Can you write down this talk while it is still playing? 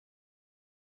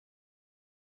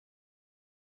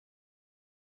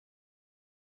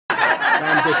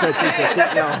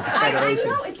I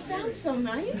know, it sounds so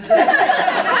nice. I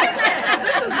like that.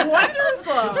 This is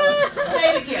wonderful. Say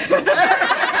it again.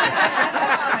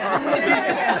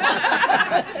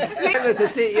 Mr.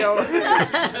 CEO.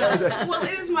 Well,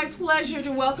 it is my pleasure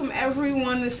to welcome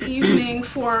everyone this evening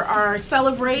for our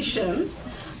celebration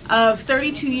of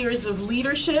 32 years of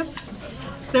leadership,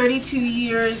 32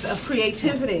 years of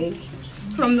creativity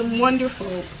from the wonderful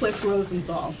Cliff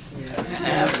Rosenthal. Yes,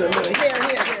 absolutely. Here,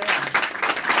 here, here.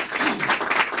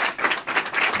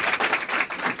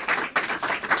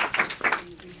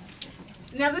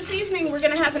 Now this evening we're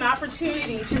going to have an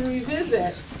opportunity to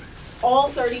revisit all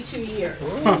 32 years.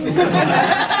 Well,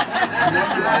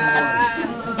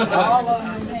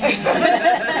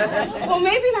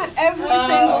 maybe not every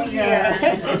single year,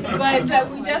 but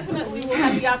we definitely will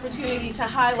have the opportunity to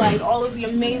highlight all of the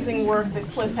amazing work that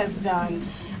Cliff has done.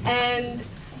 And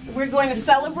we're going to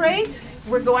celebrate,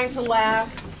 we're going to laugh,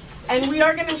 and we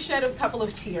are going to shed a couple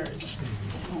of tears.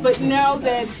 But know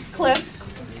that Cliff,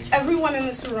 everyone in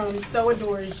this room so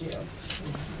adores you.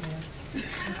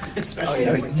 Especially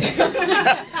Are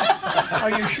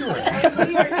you sure? And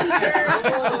we are here.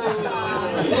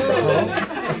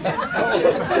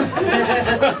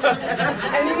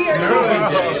 And we are here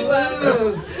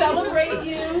to celebrate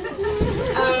you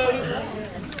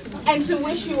and to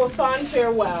wish you a fond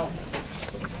farewell.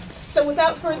 So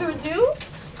without further ado,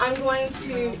 I'm going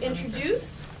to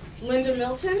introduce Linda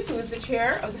Milton, who is the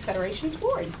chair of the Federation's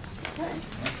board. Okay.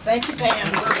 Thank you, Pam.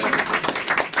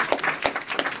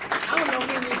 I don't know if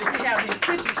we need to have these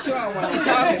pictures shown while I'm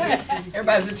talking.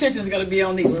 Everybody's attention is going to be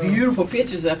on these beautiful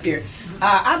pictures up here.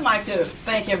 I'd like to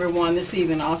thank everyone this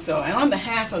evening also, and on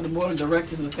behalf of the Board of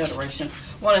Directors of the Federation,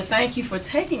 I want to thank you for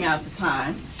taking out the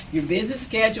time, your busy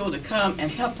schedule, to come and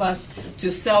help us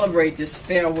to celebrate this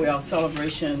farewell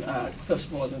celebration, Cliff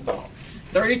Rosenthal.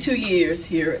 32 years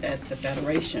here at the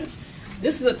Federation.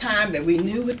 This is a time that we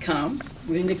knew would come.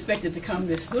 We didn't expect it to come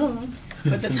this soon,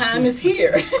 but the time is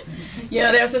here. You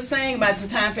know, there's a saying about it's a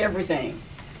time for everything.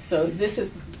 So this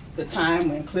is the time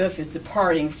when Cliff is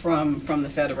departing from the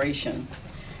Federation.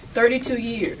 32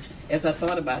 years, as I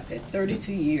thought about that,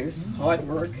 32 years, hard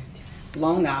work,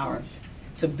 long hours,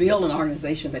 to build an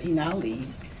organization that he now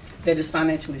leaves, that is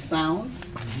financially sound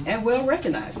and well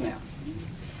recognized now.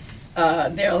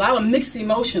 There are a lot of mixed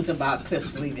emotions about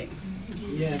Cliff's leaving.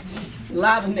 Yes. A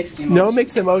lot of mixed emotions. No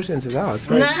mixed emotions at all. It's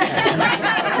right.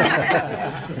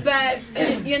 But,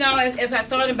 you know, as I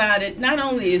thought about it, not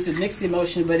only is it mixed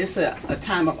emotion, but it's a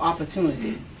time of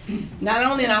opportunity. Not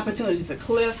only an opportunity for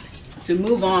Cliff to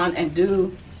move on and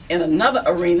do in another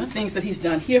arena things that he's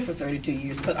done here for 32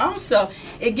 years, but also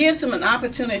it gives him an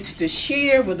opportunity to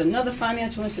share with another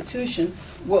financial institution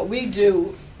what we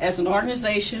do as an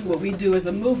organization, what we do as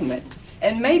a movement.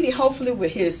 And maybe, hopefully,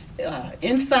 with his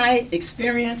insight,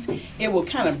 experience, it will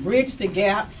kind of bridge the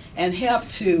gap and help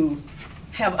to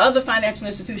have other financial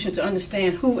institutions to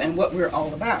understand who and what we're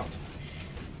all about.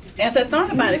 As I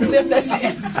thought about it, Cliff, that's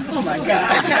it. Oh, my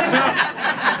God.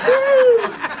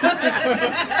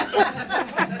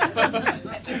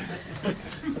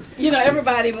 You know,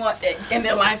 everybody in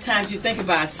their lifetimes, you think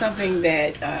about something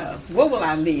that, what will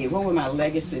I leave? What will my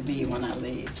legacy be when I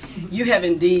leave? You have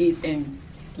indeed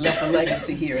left a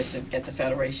legacy here at the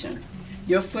Federation.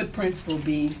 Your footprints will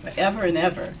be forever and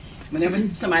ever. Whenever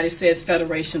somebody says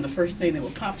Federation, the first thing that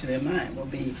will pop to their mind will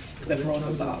be Cliff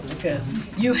Rosenthal, because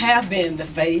you have been the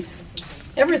face,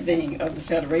 everything of the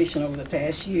Federation over the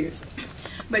past years.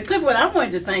 But Cliff, what I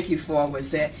wanted to thank you for was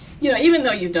that, you know, even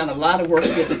though you've done a lot of work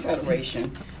here at the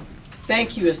Federation,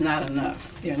 thank you is not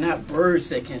enough. There are not words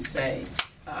that can say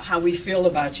how we feel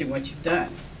about you and what you've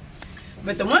done.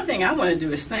 But the one thing I want to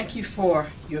do is thank you for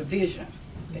your vision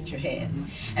that you had.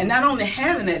 And not only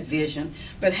having that vision,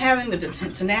 but having the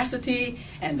tenacity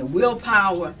and the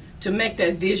willpower to make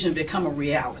that vision become a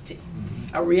reality.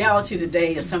 A reality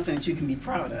today is something that you can be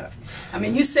proud of. I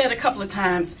mean, you said a couple of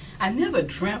times, I never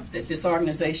dreamt that this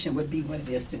organization would be what it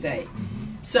is today.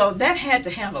 So that had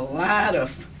to have a lot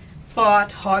of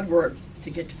thought, hard work to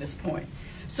get to this point.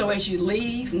 So as you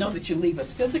leave, know that you leave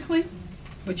us physically,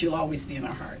 but you'll always be in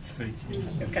our hearts. Thank you.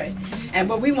 Okay? And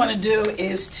what we want to do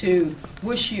is to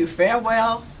wish you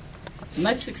farewell,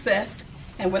 much success,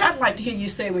 and what I'd like to hear you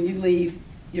say when you leave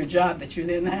your job that you're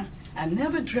there now, I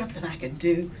never dreamt that I could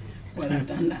do what I've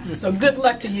done now. So good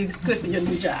luck to you, Cliff, in your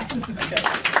new job. Okay?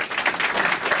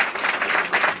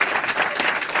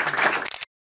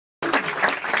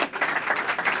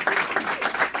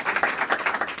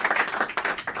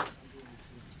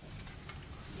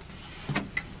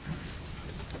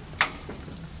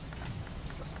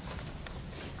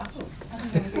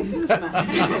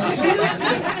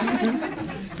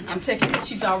 I'm taking it.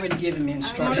 She's already given me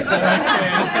instructions.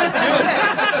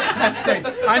 That's great.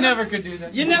 I never could do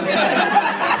that. You never.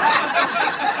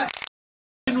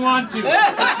 Didn't want to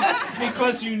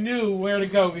because you knew where to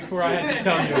go before I had to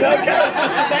tell you.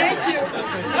 Thank you.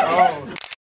 Oh.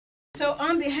 So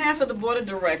on behalf of the Board of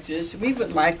Directors, we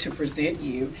would like to present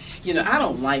you. You know, I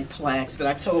don't like plaques, but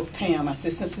I told Pam, I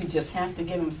said, since we just have to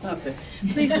give them something,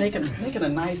 please make it a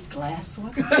nice glass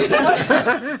one.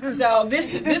 So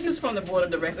this is from the Board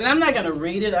of Directors. And I'm not going to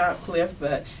read it out, Cliff,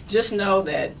 but just know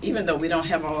that even though we don't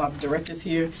have all our directors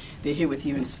here, they're here with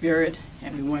you in spirit,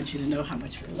 and we want you to know how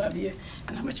much we love you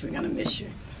and how much we're going to miss you.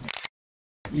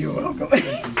 You're welcome.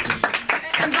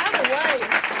 And by the way,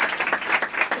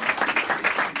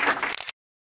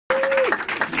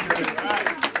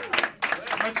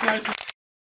 Nice.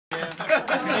 Yeah.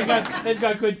 They've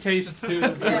got good taste too.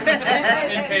 And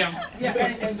Pam. Yeah,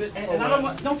 and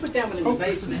I don't put that one in the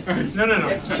basement. No.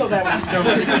 Show that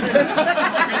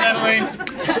one.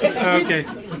 Okay.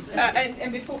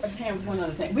 And before Pam, one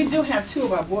other thing, we do have two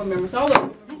of our board members. All of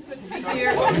them supposed to be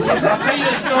here. I'll tell you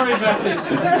a story about this.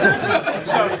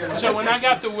 So when I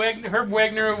got the Herb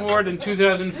Wagner Award in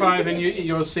 2005, and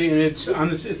you'll see, and it's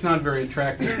not very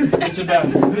attractive. It's about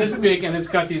this big, and it's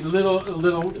got these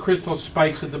little crystal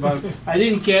spikes at the bottom. I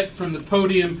didn't get from the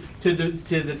podium to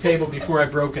the table before I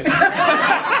broke it.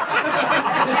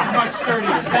 This is much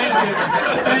sturdier.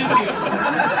 Thank you.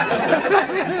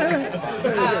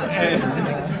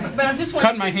 But I just want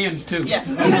Cut my hands too. Yeah.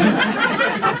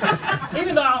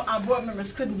 Even though our board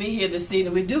members couldn't be here this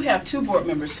evening, we do have two board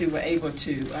members who were able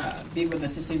to be with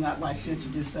us this evening. I'd like to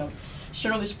introduce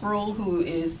Shirley Sproul, who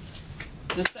is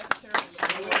the secretary of the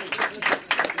board.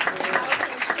 Also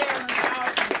Sharon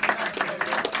South,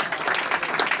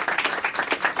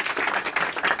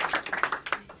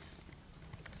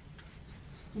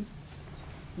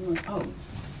 oh,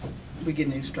 we're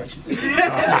getting instructions.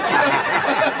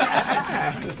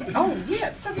 Oh,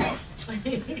 yes.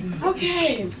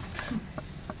 Okay.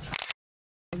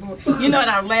 You know, at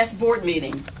our last board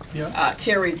meeting,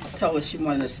 Terry told us she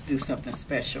wanted us to do something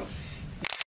special.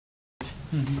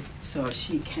 So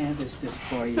she canvassed this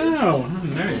for you. Oh,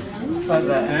 nice.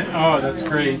 That's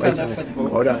great. For the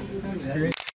board. Hold on. That's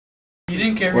great. You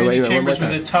didn't get Randy Chambers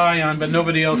with a tie on, but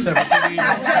nobody else ever did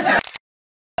either.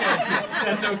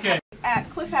 That's okay.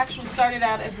 Cliff actually started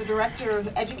out as the director of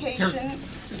education,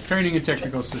 Training and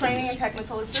technical assistance. training and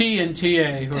technical assistance. T and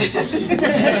TA.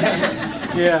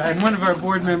 Yeah, and one of our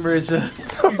board members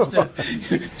used to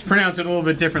pronounce it a little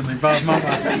bit differently, Bob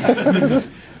Mama.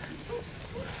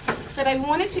 But I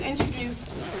wanted to introduce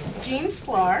Jean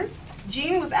Sklar.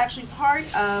 Jean was actually part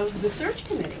of the search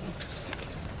committee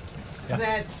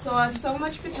that saw so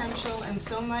much potential and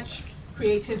so much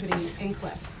creativity in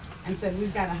Cliff and said,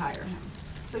 we've got to hire him.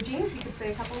 So Jean, if you could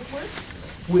say a couple of words.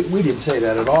 We didn't say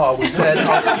that at all. We said...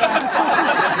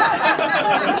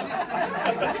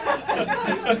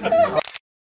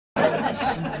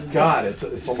 God,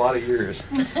 it's a lot of years.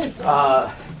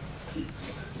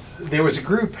 There was a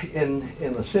group in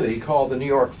the city called the New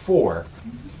York Four,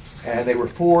 and they were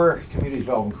 4 community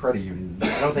development credit unions.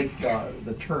 I don't think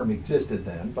the term existed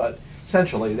then, but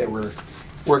essentially they were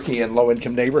working in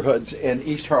low-income neighborhoods in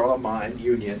East Harlem, Mine,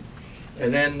 Union.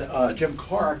 And then Jim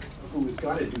Clark, who was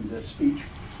going to do this speech,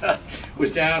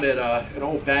 was down at an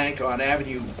old bank on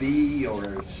Avenue B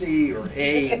or C or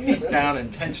A down in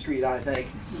 10th Street, I think.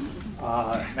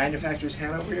 Manufacturers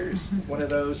Hanover is one of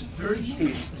those.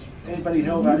 Anybody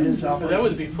know about his operation? That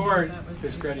was before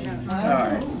this credit union. All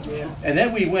right. And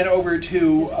then we went over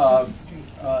to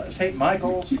St.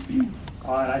 Michael's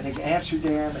on, I think,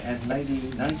 Amsterdam and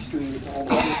 99th Street. It's old,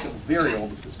 very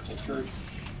old Episcopal church.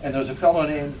 And there was a fellow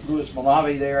named Louis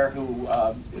Malavi there who,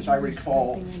 as I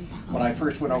recall, when I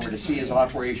first went over to see his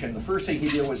operation, the first thing he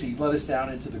did was he led us down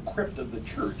into the crypt of the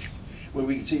church, where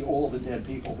we could see all the dead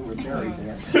people who were buried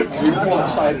there. We were all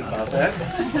excited about that.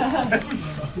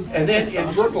 And then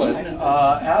in Brooklyn,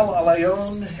 Al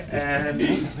Alayon and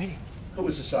who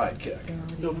was the sidekick?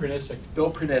 Bill Pernisic. Bill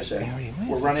Pernisic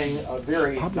were running a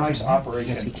very nice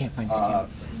operation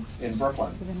in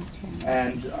Brooklyn.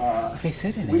 And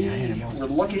we were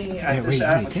looking at this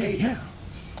application.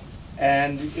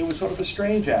 And it was sort of a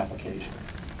strange application.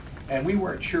 And we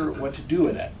weren't sure what to do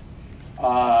with it.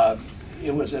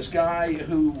 It was this guy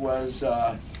who was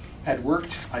had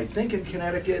worked, I think, in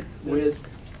Connecticut with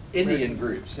Indian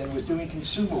groups and was doing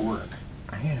consumer work.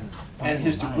 And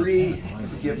his degree,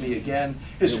 forgive me again,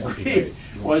 his degree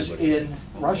was in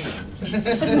Russian.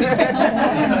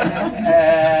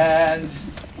 And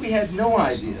we had no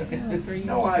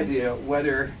idea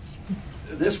whether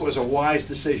this was a wise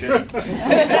decision.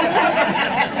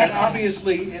 And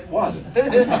obviously it wasn't.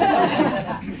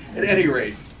 At any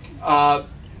rate,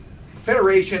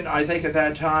 Federation, I think at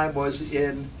that time, was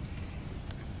in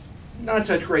not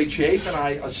such great shape, and I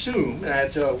assume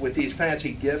that with these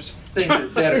fancy gifts, things are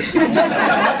better.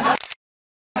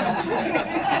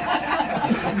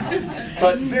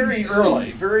 But very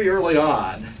early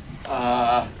on,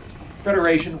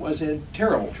 Federation was in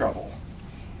terrible trouble,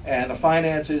 and the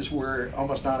finances were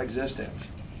almost non-existent.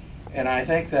 And I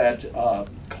think that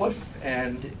Cliff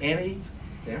and Annie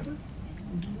Vamper,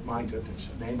 my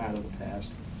goodness, a name out of the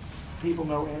past. People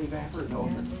know Annie Vamper? No,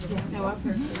 I've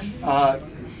heard.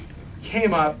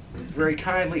 Came up, very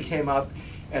kindly came up,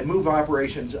 and moved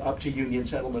operations up to Union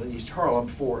Settlement in East Harlem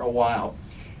for a while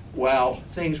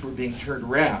things were being turned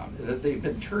around. They've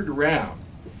been turned around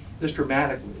this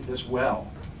dramatically, this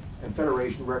well, and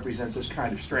Federation represents this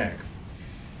kind of strength.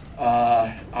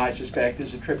 I suspect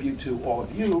is a tribute to all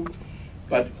of you,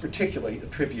 but particularly a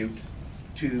tribute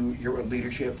to your own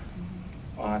leadership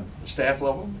on the staff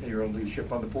level and your own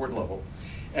leadership on the board level.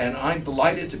 And I'm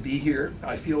delighted to be here.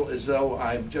 I feel as though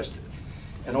I'm just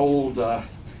an old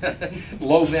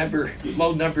low number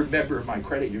member of my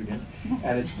credit union,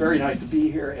 and it's very nice to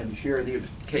be here and to share the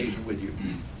occasion with you.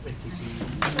 Thank you.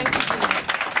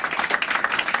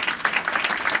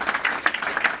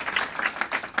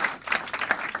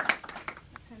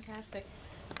 Fantastic.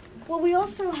 Well, we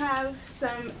also have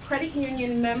some credit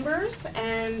union members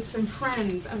and some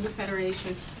friends of the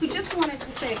Federation who just wanted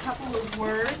to say a couple of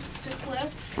words to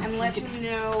Cliff and let him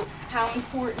know how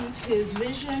important his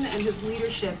vision and his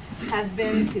leadership has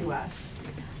been to us.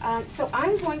 So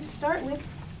I'm going to start with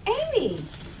Amy.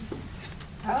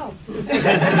 Oh.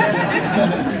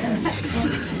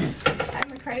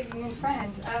 I'm a credit union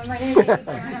friend. My name is Amy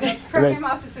Brown. I'm a program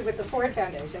officer with the Ford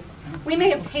Foundation. We may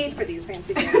have paid for these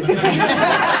fancy things.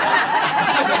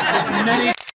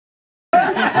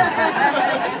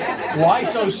 Why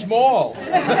so small?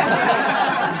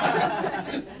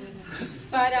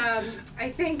 But I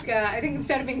think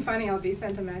instead of being funny, I'll be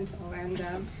sentimental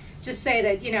and just say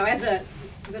that, you know, as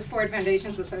the Ford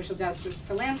Foundation's a social justice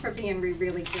philanthropy, and we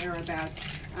really care about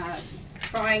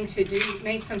trying to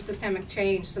make some systemic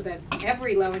change so that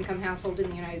every low-income household in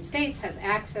the United States has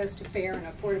access to fair and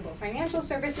affordable financial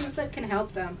services that can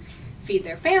help them feed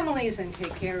their families and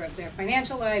take care of their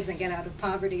financial lives and get out of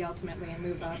poverty ultimately and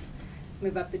move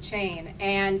up the chain.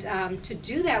 And to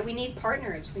do that, we need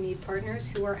partners. We need partners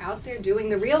who are out there doing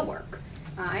the real work.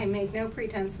 I make no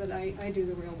pretense that I do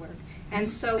the real work. And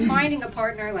so finding a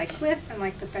partner like Cliff and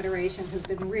like the Federation has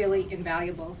been really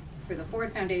invaluable for the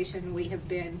Ford Foundation. We have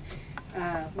been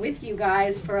with you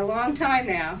guys for a long time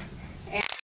now. And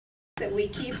that we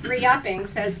keep re-upping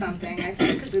says something, I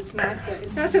think, because it's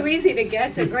not so easy to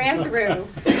get the grant through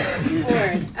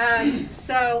Ford.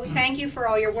 So thank you for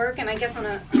all your work. And I guess on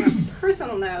a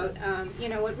personal note, you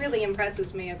know, what really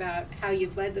impresses me about how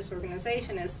you've led this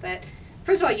organization is that,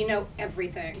 first of all, you know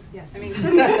everything. Yes. I mean,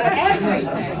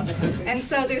 everything. And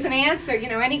so there's an answer, you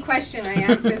know, any question I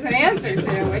ask, there's an answer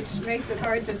to, which makes it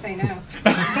hard to say no.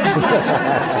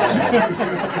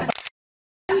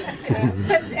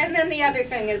 And then the other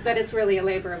thing is that it's really a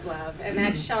labor of love, and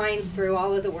that shines through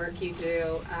all of the work you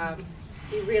do.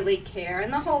 You really care,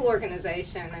 and the whole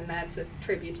organization, and that's a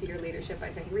tribute to your leadership, I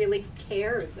think, really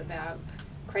cares about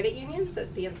credit unions,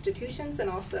 at the institutions, and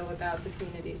also about the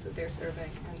communities that they're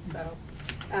serving. And so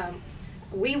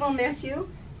we will miss you.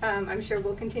 I'm sure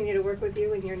we'll continue to work with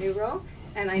you in your new role.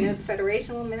 And I know the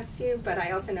Federation will miss you, but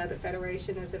I also know the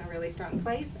Federation is in a really strong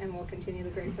place and will continue the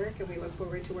great work, and we look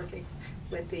forward to working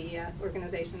with the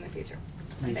organization in the future.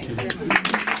 Thank you very much.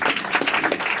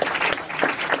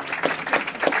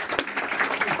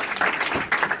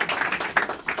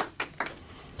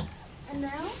 And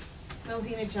now,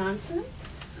 Melvina Johnson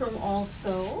from All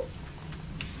Souls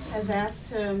has asked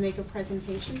to make a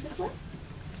presentation to Cliff.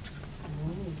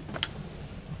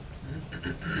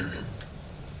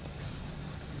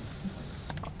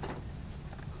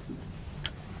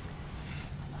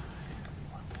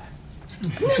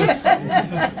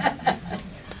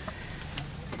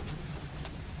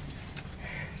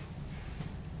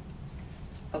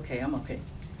 Okay, I'm okay.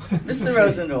 Mr.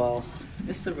 Rosenthal,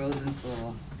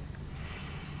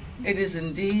 it is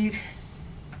indeed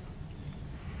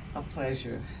a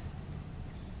pleasure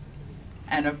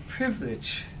and a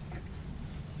privilege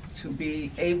to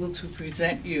be able to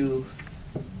present you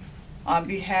on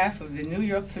behalf of the New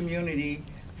York Community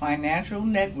Financial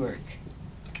Network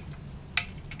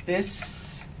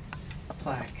this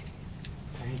plaque.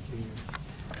 Thank you.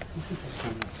 Thank you so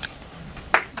much.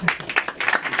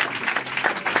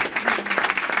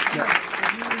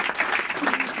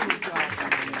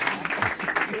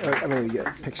 I'm going to get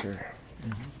a picture.